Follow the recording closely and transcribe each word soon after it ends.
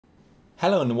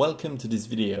Hello and welcome to this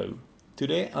video.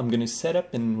 Today I'm going to set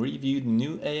up and review the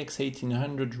new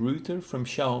AX1800 router from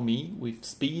Xiaomi with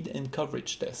speed and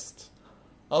coverage test.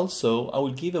 Also, I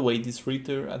will give away this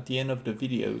router at the end of the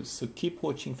video, so keep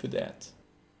watching for that.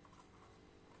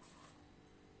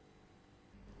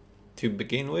 To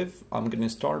begin with, I'm going to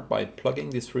start by plugging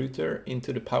this router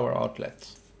into the power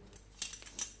outlet.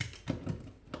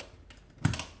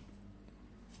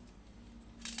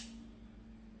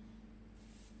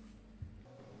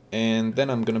 And then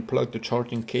I'm going to plug the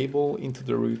charging cable into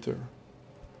the router.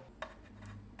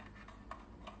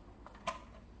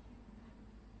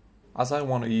 As I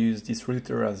want to use this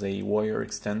router as a wire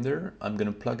extender, I'm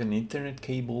going to plug an Ethernet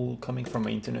cable coming from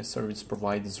an internet service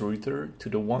provider's router to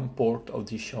the one port of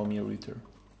the Xiaomi router.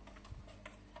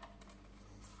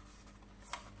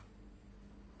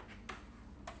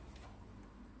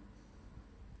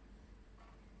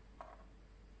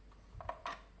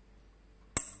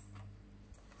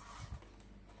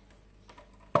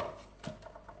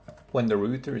 When the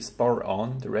router is powered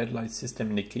on, the red light system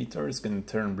indicator is going to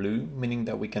turn blue, meaning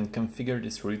that we can configure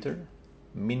this router.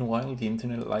 Meanwhile, the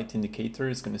internet light indicator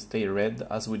is going to stay red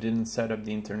as we didn't set up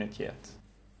the internet yet.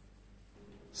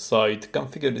 So to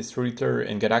configure this router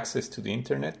and get access to the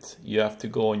internet, you have to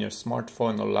go on your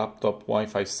smartphone or laptop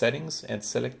Wi-Fi settings and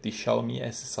select the Xiaomi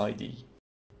SSID.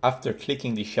 After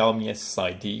clicking the Xiaomi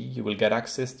SSID, you will get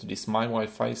access to this My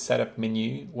Wi-Fi Setup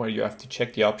menu where you have to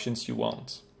check the options you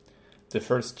want. The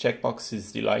first checkbox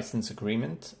is the license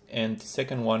agreement, and the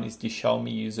second one is the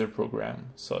Xiaomi user program.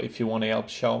 So if you want to help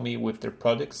Xiaomi with their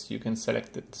products, you can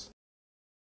select it.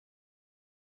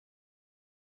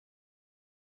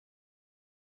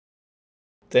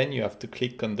 Then you have to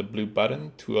click on the blue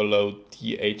button to allow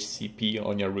DHCP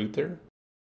on your router.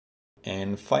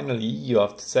 And finally, you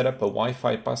have to set up a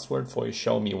Wi-Fi password for your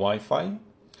Xiaomi Wi-Fi.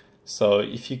 So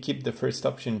if you keep the first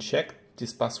option checked,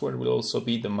 this password will also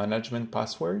be the management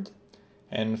password.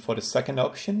 And for the second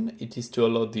option, it is to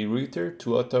allow the router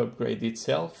to auto-upgrade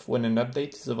itself when an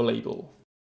update is available.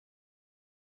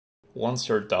 Once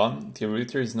you're done, the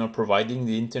router is now providing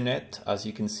the internet, as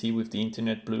you can see with the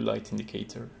internet blue light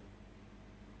indicator.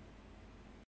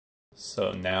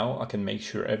 So now I can make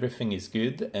sure everything is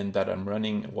good and that I'm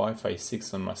running Wi-Fi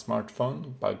 6 on my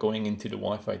smartphone by going into the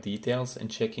Wi-Fi details and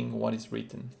checking what is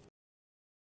written.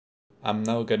 I'm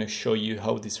now going to show you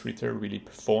how this router really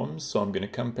performs, so I'm going to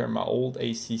compare my old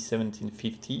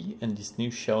AC1750 and this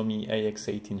new Xiaomi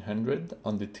AX1800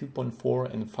 on the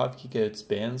 2.4 and 5 GHz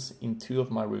bands in two of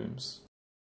my rooms.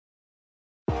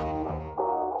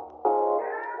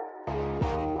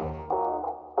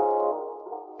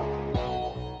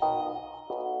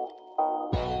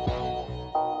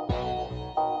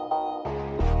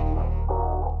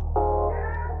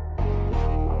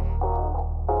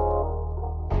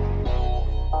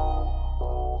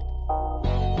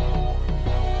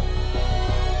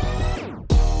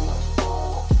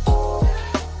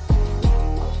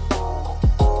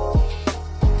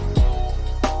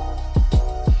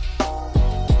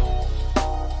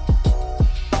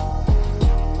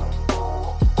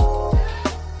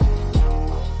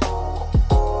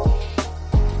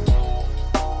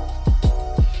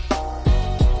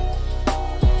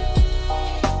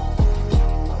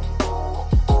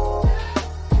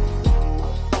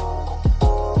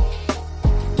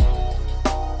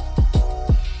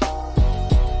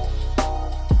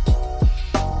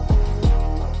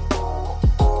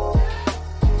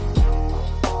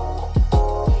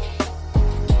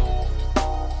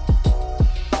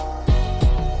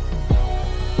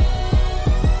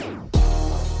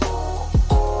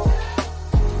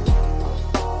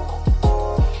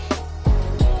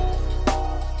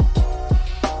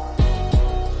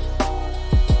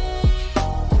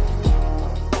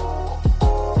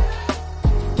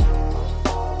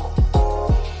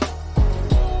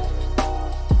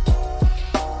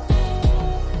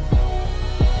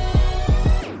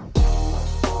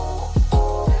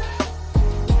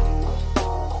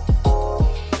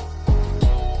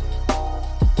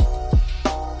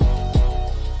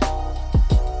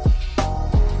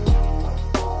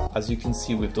 As you can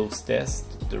see with those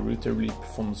tests, the router really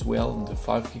performs well on the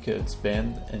 5 GHz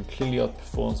band and clearly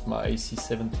outperforms my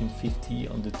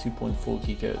AC1750 on the 2.4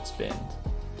 GHz band.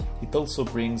 It also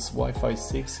brings Wi-Fi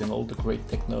 6 and all the great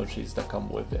technologies that come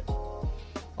with it.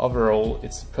 Overall,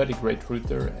 it's a pretty great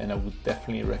router and I would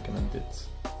definitely recommend it.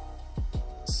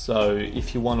 So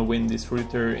if you want to win this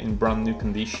router in brand new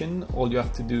condition, all you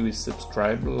have to do is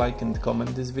subscribe, like and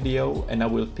comment this video, and I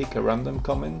will pick a random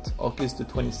comment August the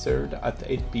 23rd at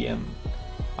 8 PM.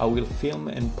 I will film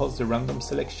and post the random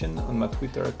selection on my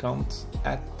Twitter account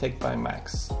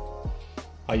 @TechByMax.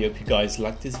 I hope you guys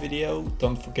liked this video.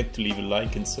 Don't forget to leave a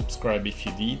like and subscribe if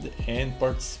you did, and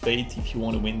participate if you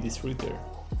want to win this router.